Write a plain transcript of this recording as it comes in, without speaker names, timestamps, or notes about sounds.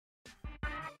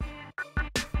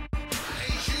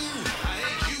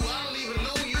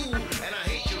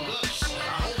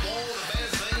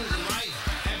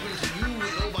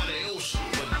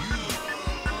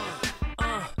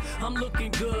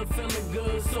good, feeling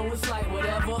good, so it's like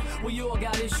whatever. We all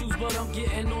got issues, but I'm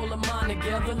getting all of mine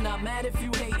together. Not mad if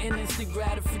you hating, instant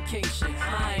gratification.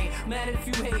 I ain't mad if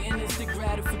you hating, instant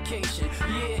gratification.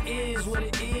 Yeah, it is what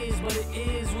it is, but it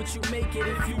is what you make it.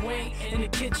 If you ain't in the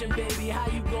kitchen, baby, how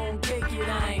you gon' cake it?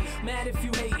 I ain't mad if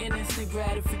you hating, instant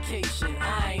gratification.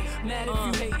 I ain't mad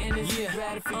if you hating, instant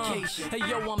gratification. Hey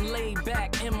yo, I'm laid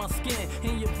back in my skin,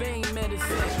 in your vein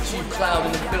medicine. Chief Cloud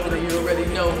in the building, you already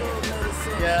know.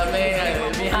 Yeah, I mean,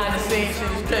 behind the scenes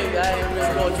shit is crazy. I ain't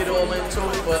really gonna get all into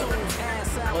it, but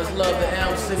much love to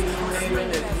Elm City, you name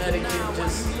it, and Connecticut,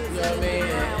 just, you know what I mean?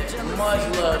 And much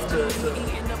love to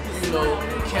you know,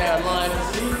 Carolinas.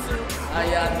 How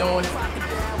y'all doing?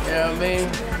 You know what I mean?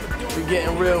 We're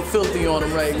getting real filthy on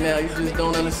them right now. You just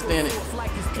don't understand it.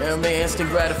 You know what I mean? Instant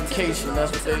gratification,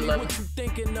 that's what they love. What you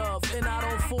thinking of, and I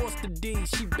don't force the D.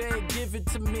 She beg, give it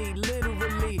to me,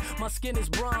 literally. My skin is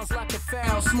bronze like a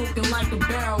pharaoh, smoking like a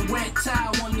barrel, wet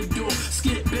towel on the door,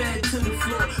 skip bed to the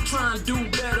floor. Try and do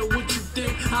better, what you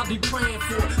think I'll be praying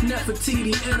for?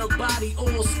 Nefertiti in her body,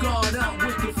 all scarred up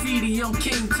with graffiti. I'm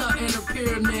King Tut in a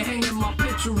pyramid, hanging my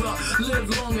picture up. Live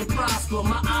long and prosper,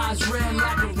 my eyes red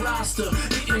like a roster.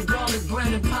 Eating garlic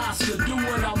bread and pasta, do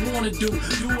what I wanna do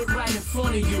it right in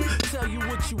front of you. Tell you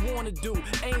what you wanna do,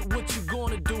 ain't what you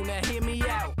gonna do. Now hear me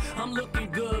out, I'm looking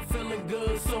good, feeling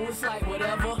good, so it's like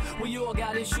whatever. We all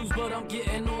got issues, but I'm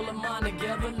getting all of mine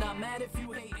together. Not mad if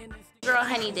you hating this. Girl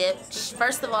Honey Dip.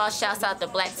 First of all, shouts out to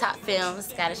Black Top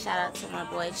Films. Got a shout out to my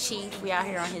boy Chief. We out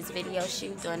here on his video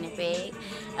shoot doing it big.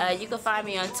 You can find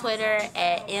me on Twitter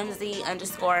at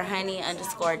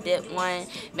mz_honey_dip1.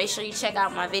 Make sure you check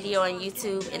out my video on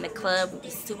YouTube in the club. We be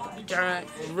super drunk.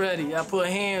 Ready, I put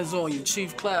hands on you,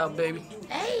 Chief Cloud, baby.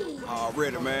 Hey.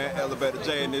 Already, man. Elevator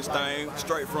J in this thing.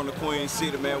 Straight from the Queen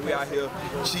City, man. We out here.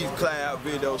 Chief Cloud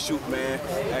video shoot, man.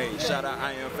 Hey, shout out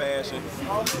I Am Fashion.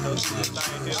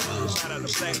 Shout out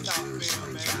to Black Top Films,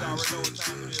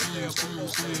 man.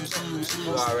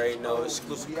 You already know,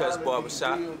 exclusive cuts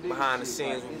barbershop, behind the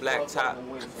scenes with Black Top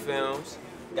Films.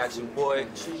 Got your boy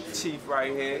Chief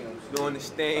right here doing this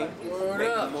thing.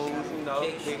 Making moves, you know,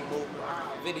 big move.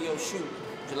 Video shoot,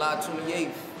 July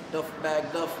 28th,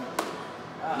 DUFFLEBAG Duffie.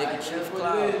 Nigga Chief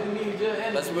Cloud.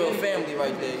 That's real family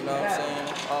right there, you know what I'm saying?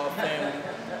 All family.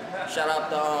 Shout out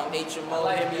to HMO,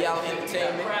 Hit Me Out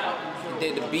Entertainment. They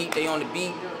did the beat, they on the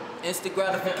beat. Instant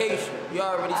gratification, you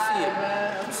already see it.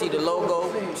 You see the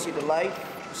logo, you see the light,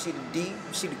 you see the D, you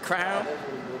see the crown.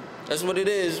 That's what it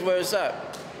is, where it's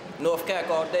at. North Cac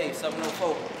all day,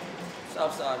 704.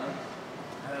 Southside, man.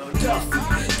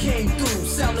 Duffie came through,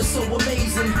 sounded so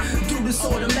amazing. Do this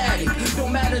automatic,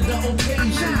 don't matter the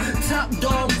occasion. Top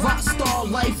dog, rock star,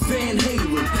 life Van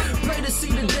Halen. Pray to see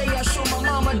the day I show my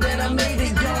mama that I made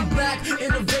it. Young, black,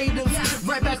 innovative,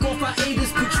 right back off my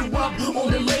haters. Put you up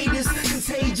on the latest,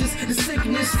 contagious, the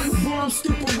sickness. Warm,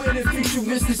 stupid with it,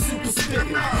 futuristic, super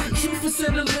spitting. Truth is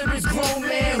in the lyrics, grown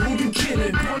man, who you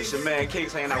killing? It's your man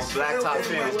Kicks hanging out with Black Top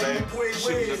Films, baby.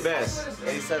 Shooting the best.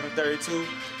 8732.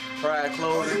 Pride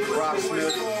Clothing,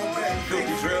 Rocksmith,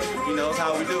 Filthy Drip, you know, it's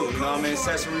how we do. You know what I mean?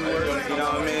 Accessory work, you know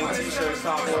what I mean? T-shirts,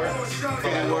 top work,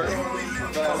 fitting work.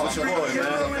 Fuck with your boy, man. Hey,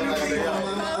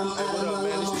 what up,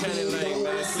 man? It's Channing Lane,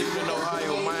 man. Cleveland,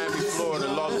 Ohio, Miami, Florida,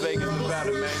 Las Vegas,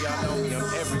 Nevada, man. Y'all know me, I'm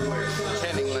everywhere.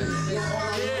 Channing Lane.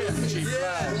 Yeah, Chief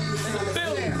Cloud.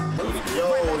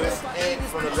 Yo, this Ant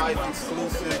from the Life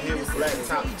Exclusive here with Black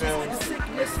Top Films.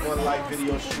 That's One Life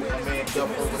video shoot. My man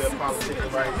Duff over there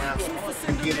politicking right now.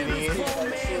 Get it in.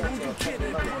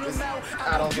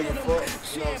 I don't give a fuck.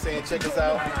 You know what I'm saying? Check us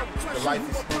out. The Life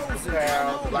Exclusive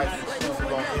pal. The Life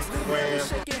Exclusive on Instagram.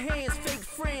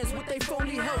 They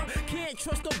phony help. Can't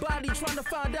trust nobody trying to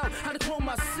find out how to clone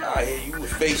myself. I hear you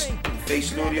with Face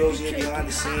Studios here behind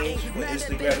the scenes with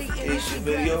Instant Gratification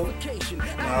video. You know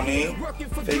what I mean?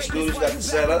 Face Studios got the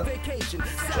setup.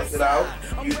 Check it out.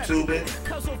 YouTube it.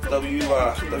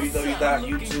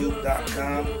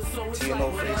 www.youtube.com.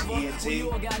 TNO Face ENT. You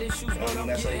know what I mean?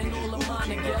 That's how you can just Google TNO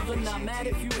Face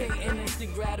ENT.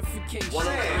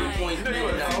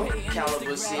 103.3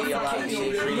 Caliber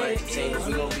CLIJ Free Entertainment.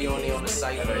 We gonna be on there on the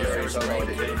site.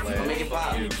 Make it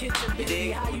pop. You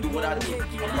dig? We do what I do.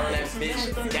 Burn that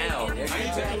bitch down.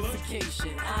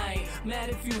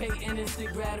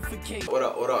 What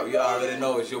up, what up? You already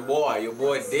know it's your boy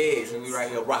Diggs, and we right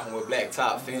here rocking with Black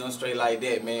Top Films, straight like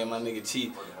that, man. My nigga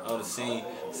Chief on the scene,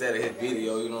 set of his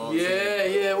video, you know what I'm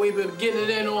saying? Yeah, we been getting it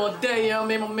in all day, you know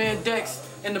what I mean? My man Dex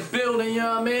in the building, you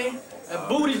know what I mean? That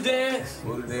Booty Dance.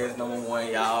 Booty Dance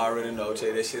 #1, y'all already know.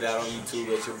 Check that shit out on YouTube.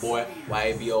 That's your boy,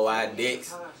 YABOI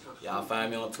Dex. Y'all find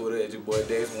me on Twitter at your boy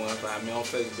Dex1. Find me on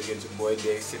Facebook at your boy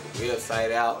Dex. Check the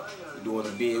website out. We're doing a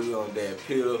bid. We on that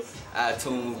pill.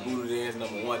 iTunes, Booty Dance,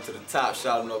 #1 to the top.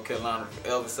 Charlotte, North Carolina,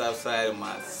 forever Southside of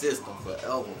my system,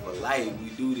 forever, for life. We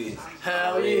do this.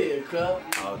 Hell yeah, cup.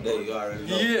 All day, you already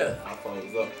know. Yeah. My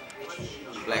phone's up.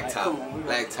 Black top,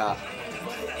 black top.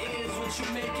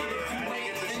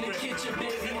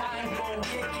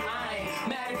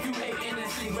 Mad if you hate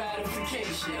instant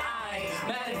gratification. I ain't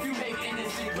mad if you hate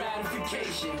instant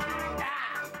gratification.